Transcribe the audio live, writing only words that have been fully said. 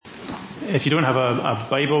if you don't have a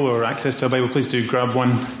Bible or access to a Bible, please do grab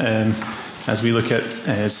one as we look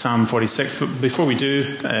at Psalm 46. But before we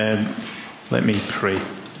do, let me pray.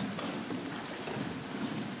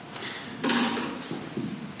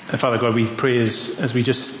 Father God, we pray as we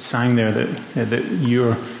just sang there that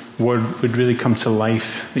your word would really come to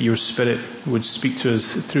life, that your Spirit would speak to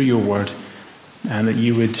us through your word, and that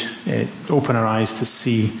you would open our eyes to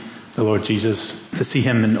see the Lord Jesus, to see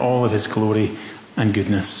him in all of his glory and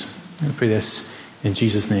goodness. I pray this in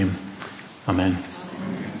Jesus' name. Amen.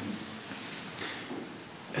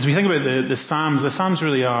 As we think about the Psalms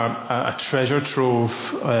really are a treasure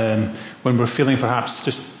trove when we're feeling perhaps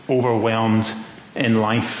just overwhelmed in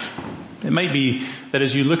life. It might be that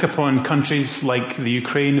as you look upon countries like the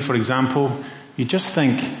Ukraine, for example, you just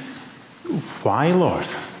think, why, Lord?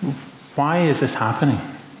 Why is this happening?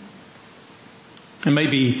 It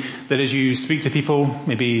might be that as you speak to people,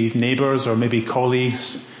 maybe neighbours or maybe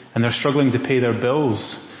colleagues, and they're struggling to pay their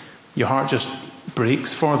bills, your heart just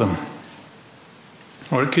breaks for them.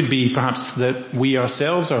 Or it could be perhaps that we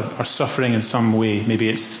ourselves are suffering in some way. Maybe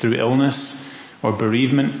it's through illness or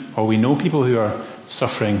bereavement, or we know people who are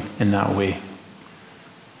suffering in that way.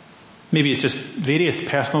 Maybe it's just various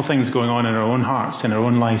personal things going on in our own hearts, in our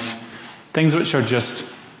own life. Things which are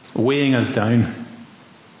just weighing us down.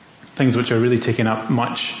 Things which are really taking up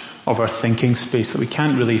much of our thinking space, that we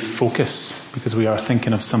can't really focus because we are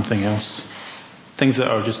thinking of something else. Things that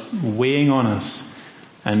are just weighing on us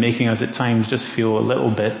and making us at times just feel a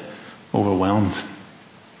little bit overwhelmed.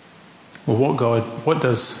 Well, what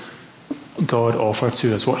does God offer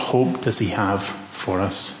to us? What hope does he have for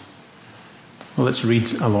us? Well, let's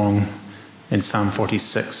read along in Psalm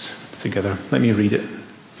 46 together. Let me read it.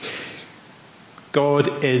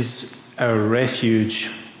 God is our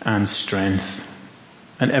refuge and strength,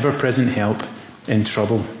 an ever-present help in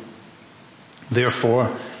trouble.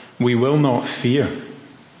 Therefore, we will not fear,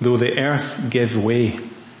 though the earth give way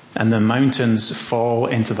and the mountains fall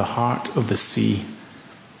into the heart of the sea,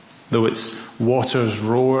 though its waters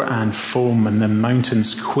roar and foam and the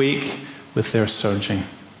mountains quake with their surging.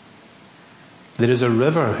 There is a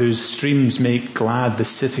river whose streams make glad the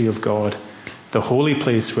city of God, the holy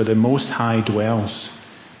place where the Most High dwells.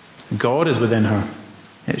 God is within her.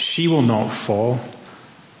 She will not fall.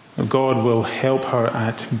 God will help her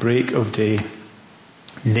at break of day.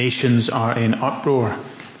 Nations are in uproar.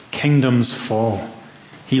 Kingdoms fall.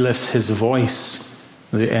 He lifts his voice.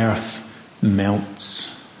 The earth melts.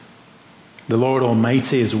 The Lord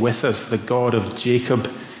Almighty is with us. The God of Jacob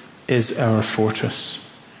is our fortress.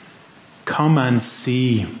 Come and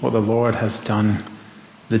see what the Lord has done,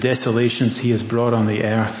 the desolations he has brought on the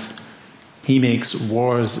earth. He makes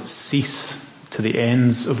wars cease to the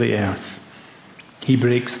ends of the earth. He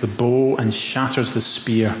breaks the bow and shatters the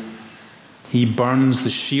spear. He burns the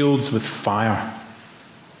shields with fire.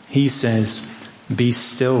 He says, be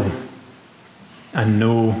still and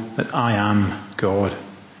know that I am God.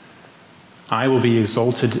 I will be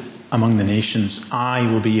exalted among the nations. I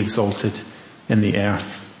will be exalted in the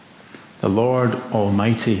earth. The Lord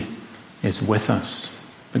Almighty is with us.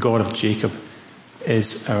 The God of Jacob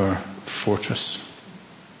is our fortress.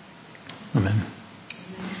 Amen.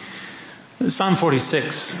 Psalm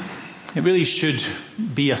 46, it really should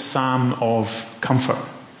be a psalm of comfort.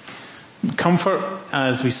 Comfort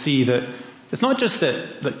as we see that it's not just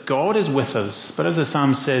that God is with us, but as the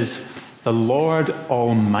psalm says, the Lord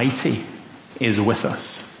Almighty is with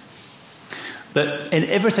us. That in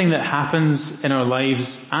everything that happens in our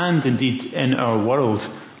lives and indeed in our world,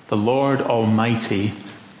 the Lord Almighty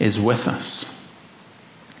is with us.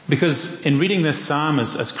 Because in reading this psalm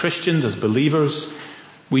as Christians, as believers,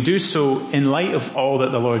 we do so in light of all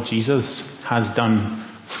that the Lord Jesus has done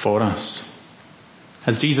for us.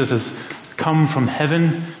 As Jesus has come from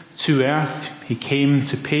heaven to earth, he came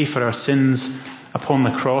to pay for our sins upon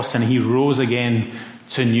the cross, and he rose again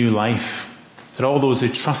to new life. That all those who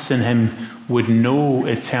trust in him would know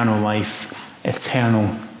eternal life,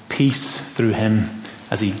 eternal peace through him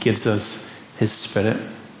as he gives us his Spirit.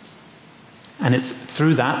 And it's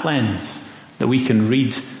through that lens that we can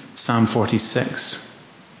read Psalm 46.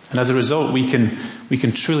 And as a result, we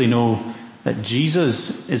can truly know that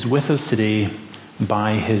Jesus is with us today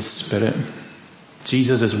by his Spirit.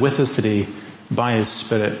 Jesus is with us today by his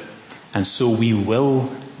Spirit, and so we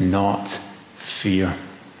will not fear.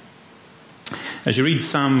 As you read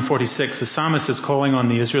Psalm 46, the psalmist is calling on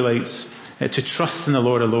the Israelites to trust in the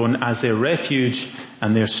Lord alone as their refuge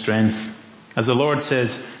and their strength. As the Lord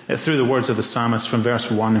says through the words of the psalmist from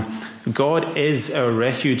verse 1, God is our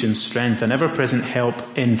refuge and strength, an ever-present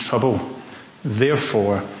help in trouble.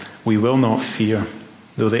 Therefore, we will not fear.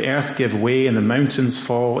 Though the earth give way and the mountains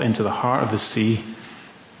fall into the heart of the sea,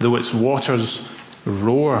 though its waters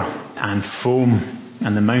roar and foam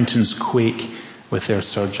and the mountains quake with their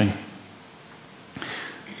surging.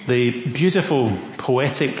 The beautiful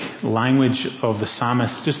poetic language of the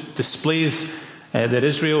psalmist just displays that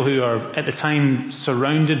Israel, who are at the time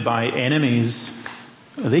surrounded by enemies,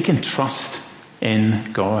 they can trust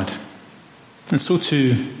in God. And so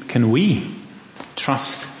too can we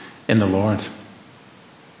trust in the Lord.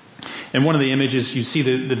 In one of the images you see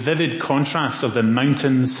the vivid contrast of the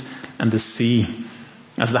mountains and the sea.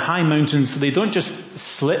 As the high mountains, they don't just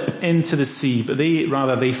slip into the sea, but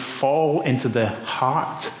they fall into the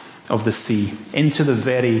heart of the sea, into the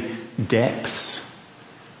very depths.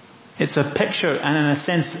 It's a picture and in a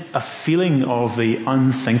sense a feeling of the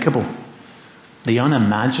unthinkable, the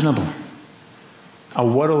unimaginable. A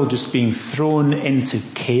world just being thrown into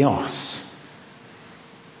chaos.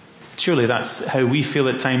 Surely that's how we feel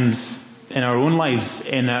at times in our own lives,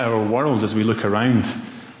 in our world as we look around.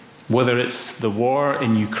 Whether it's the war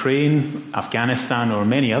in Ukraine, Afghanistan or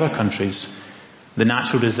many other countries, the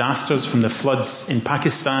natural disasters from the floods in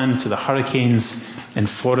Pakistan to the hurricanes in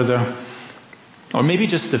Florida, or maybe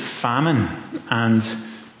just the famine and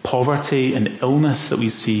poverty and illness that we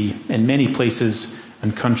see in many places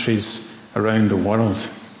and countries around the world.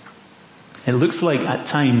 It looks like at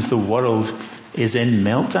times the world is in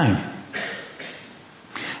meltdown.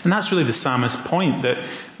 And that's really the psalmist's point,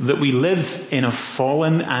 that we live in a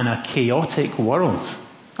fallen and a chaotic world.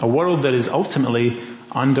 A world that is ultimately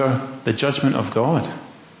under the judgment of God.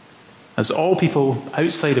 As all people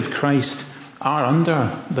outside of Christ are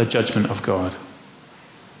under the judgment of God.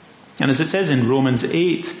 And as it says in Romans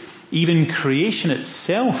 8, even creation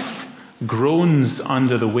itself groans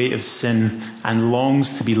under the weight of sin and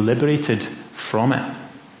longs to be liberated from it.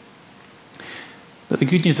 But the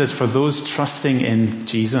good news is for those trusting in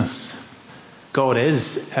Jesus, God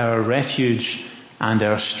is our refuge and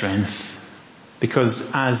our strength. Because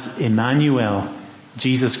as Emmanuel,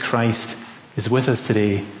 Jesus Christ is with us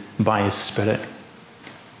today by His Spirit.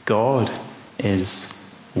 God is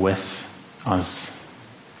with us.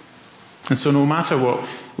 And so no matter what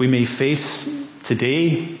we may face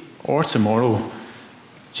today or tomorrow,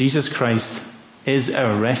 Jesus Christ is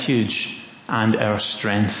our refuge and our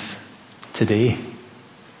strength today.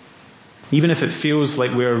 Even if it feels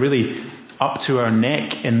like we're really up to our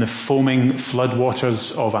neck in the foaming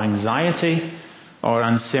floodwaters of anxiety or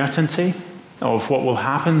uncertainty of what will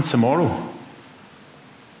happen tomorrow,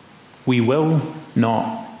 we will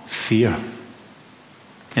not fear.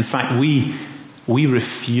 In fact, we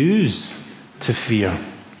refuse to fear.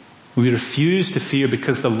 We refuse to fear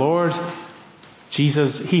because the Lord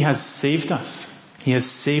Jesus, He has saved us. He has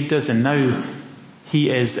saved us and now He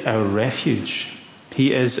is our refuge.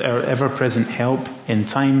 He is our ever-present help in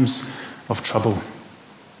times of trouble.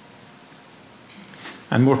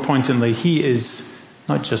 And more pointedly, He is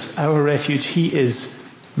not just our refuge, He is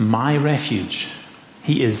my refuge.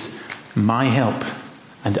 He is my help,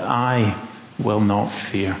 and I will not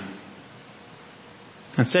fear.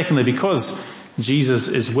 And secondly, because Jesus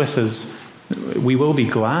is with us, we will be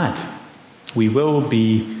glad. We will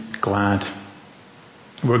be glad.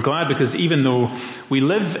 We're glad because even though we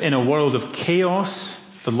live in a world of chaos,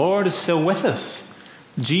 the Lord is still with us.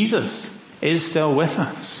 Jesus is still with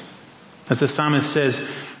us. As the psalmist says,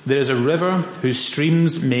 there is a river whose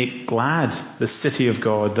streams make glad the city of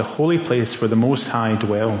God, the holy place where the Most High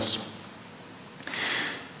dwells.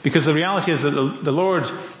 Because the reality is that the Lord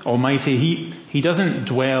Almighty, He doesn't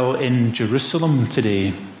dwell in Jerusalem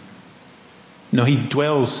today. No, He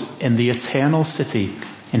dwells in the eternal city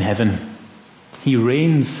in heaven. He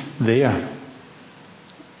reigns there.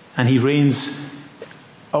 And He reigns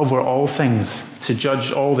over all things to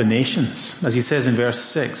judge all the nations. As He says in verse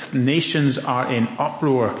 6, nations are in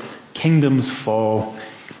uproar, kingdoms fall.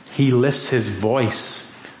 He lifts His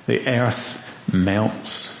voice, the earth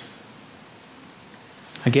melts.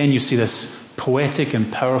 Again, you see this poetic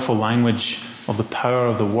and powerful language of the power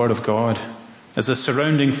of the Word of God, as the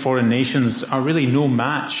surrounding foreign nations are really no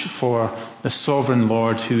match for the sovereign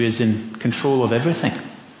Lord who is in control of everything.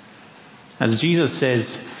 As Jesus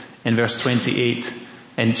says in verse 28,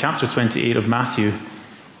 in chapter 28 of Matthew,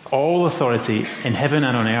 all authority in heaven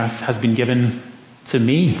and on earth has been given to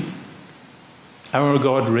me. Our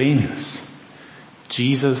God reigns.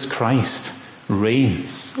 Jesus Christ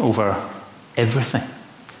reigns over everything.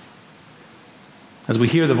 As we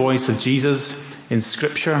hear the voice of Jesus in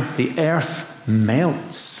Scripture, the earth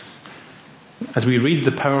melts. As we read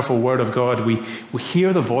the powerful Word of God, we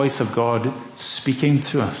hear the voice of God speaking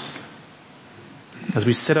to us. As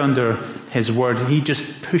we sit under His Word, He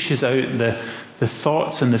just pushes out the the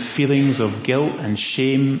thoughts and the feelings of guilt and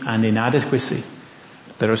shame and inadequacy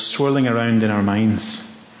that are swirling around in our minds.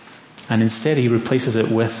 And instead he replaces it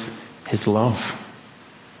with his love,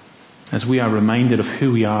 as we are reminded of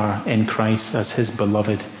who we are in Christ as his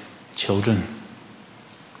beloved children.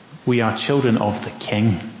 We are children of the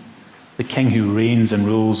King who reigns and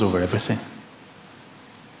rules over everything.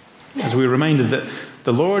 As we're reminded that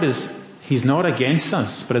the Lord he's not against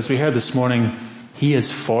us, but as we heard this morning, he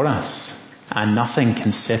is for us, and nothing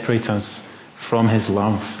can separate us from his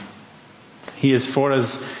love. He is for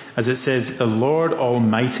us, as it says, the Lord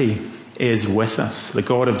Almighty is with us. The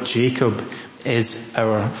God of Jacob is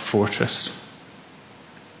our fortress.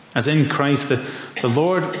 As in Christ, the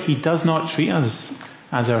Lord, he does not treat us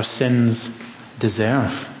as our sins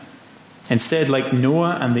deserve. Instead, like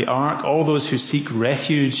Noah and the ark, all those who seek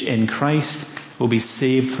refuge in Christ will be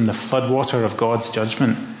saved from the floodwater of God's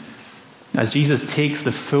judgment, as Jesus takes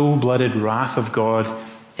the full-blooded wrath of God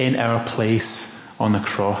in our place on the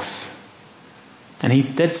cross. And he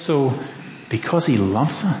did so because he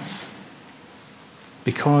loves us.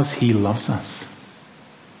 Because he loves us.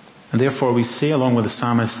 And therefore we say along with the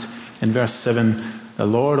psalmist in verse 7, the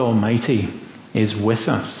Lord Almighty is with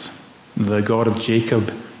us. The God of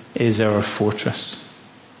Jacob is our fortress.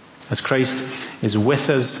 As Christ is with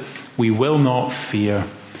us, we will not fear.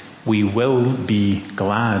 We will be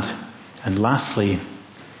glad. And lastly,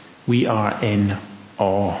 we are in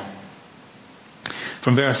awe.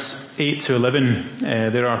 From verse 8 to 11,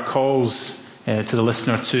 there are calls to the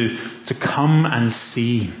listener to come and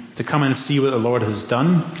see what the Lord has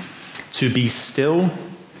done, to be still,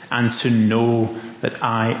 and to know that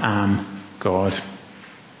I am God.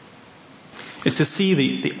 It's to see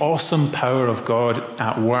the awesome power of God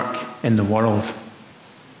at work in the world.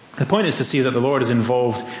 The point is to see that the Lord is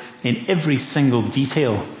involved in every single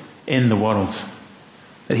detail in the world.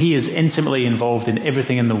 That he is intimately involved in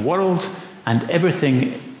everything in the world and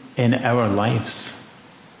everything in our lives.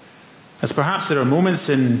 As perhaps there are moments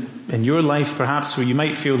in your life perhaps where you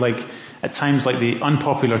might feel like, at times, like the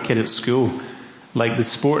unpopular kid at school, like the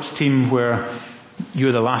sports team where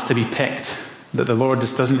you're the last to be picked, that the Lord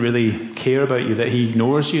just doesn't really care about you, that he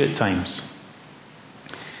ignores you at times.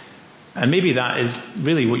 And maybe that is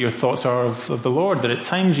really what your thoughts are of the Lord, that at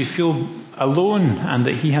times you feel alone and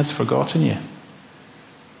that he has forgotten you.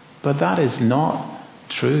 But that is not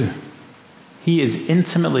true. He is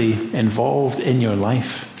intimately involved in your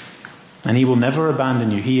life, and he will never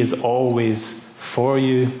abandon you. He is always for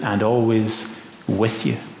you and always with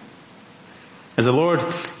you. As the Lord,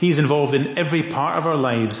 he's involved in every part of our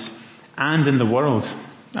lives and in the world.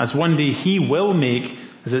 As one day he will make,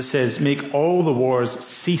 as it says, make all the wars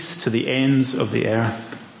cease to the ends of the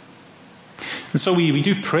earth. And so we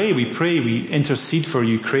do pray, we intercede for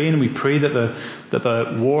Ukraine, we pray that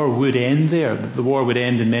the war would end there, that the war would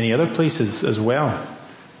end in many other places as well.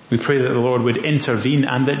 We pray that the Lord would intervene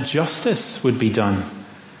and that justice would be done,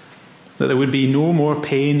 that there would be no more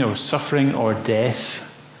pain or suffering or death.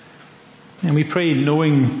 And we pray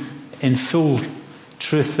knowing in full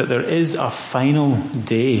truth that there is a final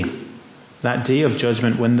day, that day of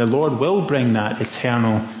judgment when the Lord will bring that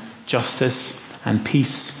eternal justice and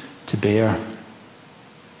peace to bear.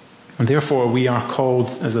 And therefore we are called,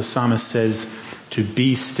 as the psalmist says, to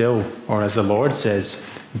be still, or as the Lord says,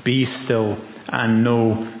 be still and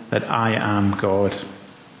know that I am God.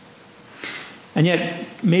 And yet,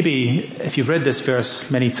 maybe if you've read this verse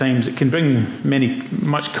many times, it can bring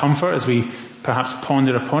much comfort as we perhaps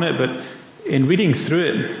ponder upon it. But in reading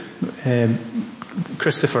through it,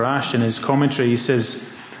 Christopher Ash in his commentary, he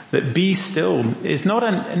says that be still is not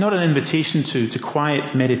an invitation to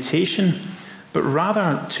quiet meditation, but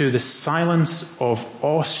rather to the silence of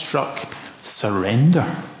awestruck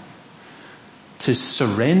surrender. To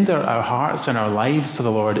surrender our hearts and our lives to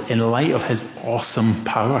the Lord in light of his awesome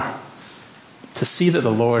power. To see that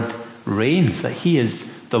the Lord reigns, that he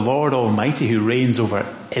is the Lord Almighty who reigns over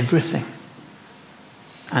everything.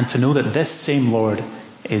 And to know that this same Lord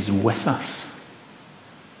is with us.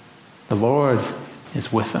 The Lord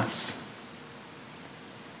is with us.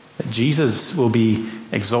 That Jesus will be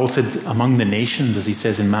exalted among the nations, as he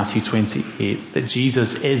says in Matthew 28. That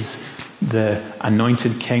Jesus is the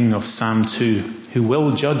anointed King of Psalm 2, who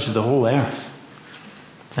will judge the whole earth.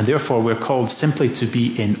 And therefore we're called simply to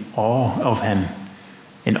be in awe of him,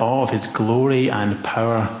 in awe of his glory and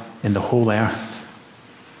power in the whole earth.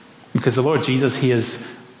 Because the Lord Jesus, he has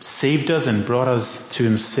saved us and brought us to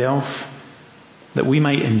himself, that we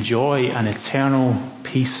might enjoy an eternal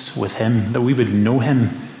peace with him, that we would know him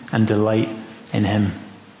and delight in him,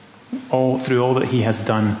 all through all that he has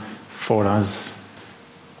done for us.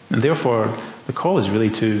 And therefore, the call is really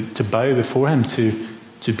to bow before him,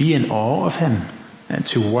 to be in awe of him, and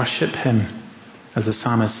to worship him, as the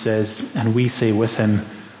psalmist says, and we say with him,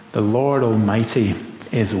 the Lord Almighty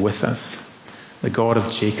is with us. The God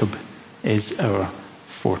of Jacob is our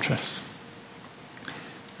fortress.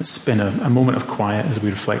 Let's spend a moment of quiet as we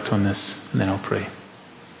reflect on this, and then I'll pray.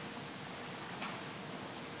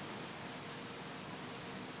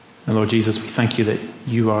 And Lord Jesus, we thank you that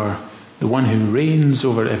you are the one who reigns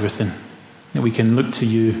over everything, that we can look to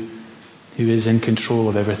you who is in control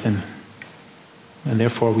of everything. And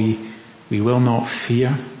therefore we will not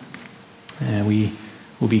fear. We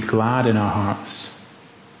will be glad in our hearts,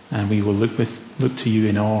 and we will look to you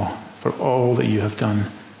in awe for all that you have done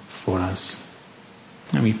for us.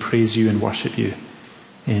 And we praise you and worship you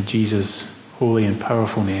in Jesus' holy and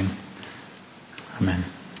powerful name. Amen.